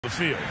the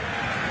field.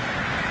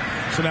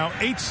 So now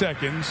 8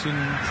 seconds,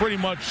 and pretty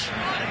much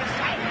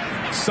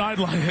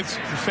sideline hits.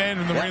 The fan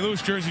in the Ray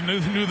Lewis jersey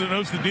knows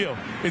the deal.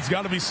 It's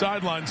got to be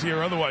sidelines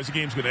here, otherwise the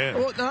game's going to end.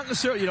 Well, not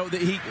necessarily.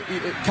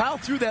 Kyle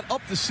threw that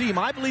up the seam.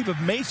 I believe if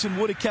Mason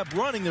would have kept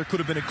running, there could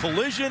have been a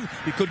collision.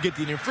 He could get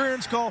the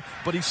interference call,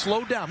 but he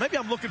slowed down. Maybe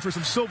I'm looking for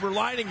some silver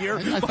lining here.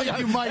 I think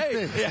you might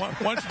be. Why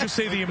don't you just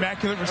say the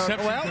immaculate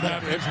reception could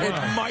happen? It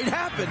might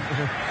happen.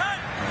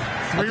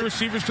 3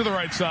 receivers to the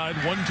right side,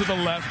 1 to the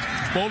left.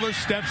 Bowler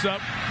steps up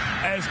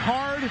as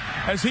hard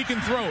as he can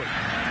throw it.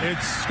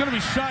 It's going to be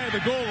shy of the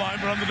goal line,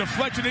 but on the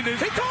deflection it is.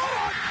 He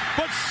caught it!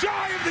 But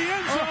shy of the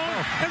end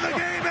zone, and the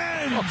game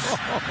ends.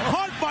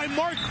 Caught by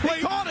Mark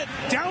Clayton. Caught it.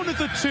 Down at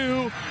the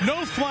 2.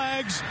 No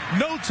flags,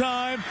 no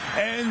time,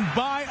 and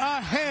by a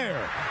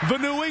hair, the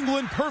New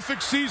England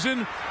perfect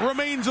season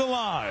remains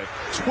alive.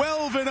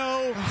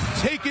 12-0,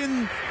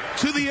 taken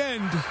to the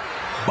end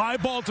by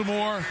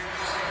Baltimore.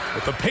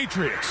 But the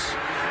Patriots'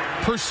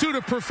 pursuit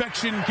of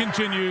perfection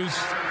continues,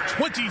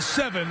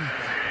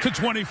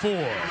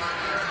 27-24.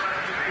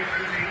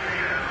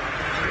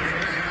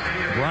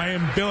 Brian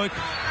Billick,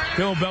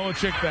 Bill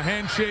Belichick, the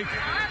handshake.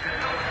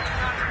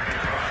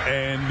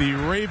 And the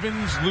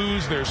Ravens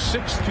lose their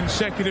 6th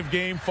consecutive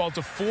game, fall to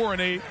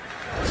 4-8.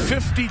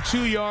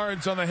 52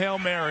 yards on the Hail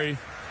Mary,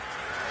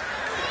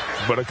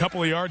 but a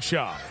couple of yards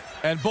shy.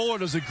 And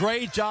Bullard does a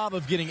great job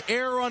of getting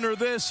air under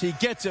this. He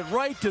gets it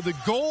right to the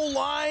goal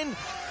line.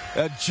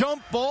 A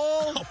jump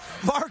ball.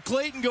 Mark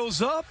Clayton goes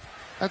up.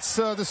 That's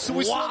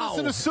we saw this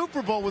in the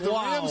Super Bowl with the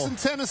Rams in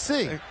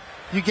Tennessee.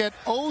 You get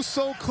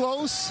so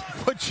close,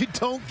 but you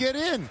don't get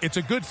in. It's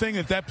a good thing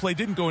that play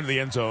didn't go into the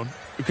end zone,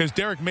 because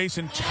Derek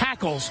Mason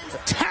tackles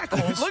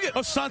Look at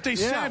Asante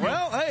Samuel.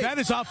 Well, hey. That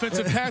is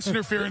offensive pass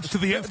interference to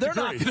the nth degree.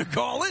 They're not going to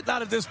call it,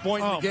 not at this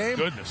point in the game.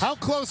 Goodness. How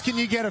close can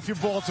you get if you're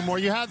Baltimore?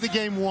 You had the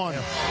game won.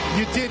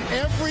 You did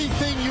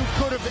everything you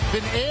could have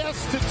been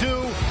asked to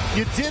do.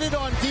 You did it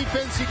on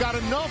defense. You got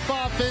enough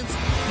offense.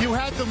 You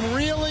had them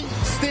reeling,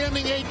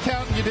 standing 8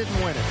 count, and you didn't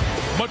win it.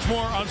 Much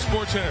more on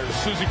SportsCenter.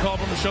 Susie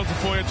Colbert, Michelle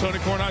Tafoya, Tony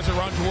Kornheiser,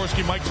 Ron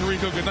Jaworski, Mike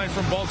Tirico. Good night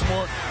from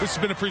Baltimore. This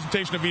has been a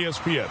presentation of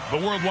ESPN, the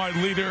worldwide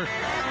leader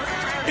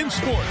in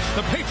sports.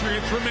 The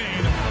Patriots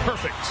remain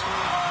perfect.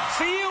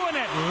 See you in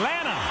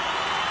Atlanta.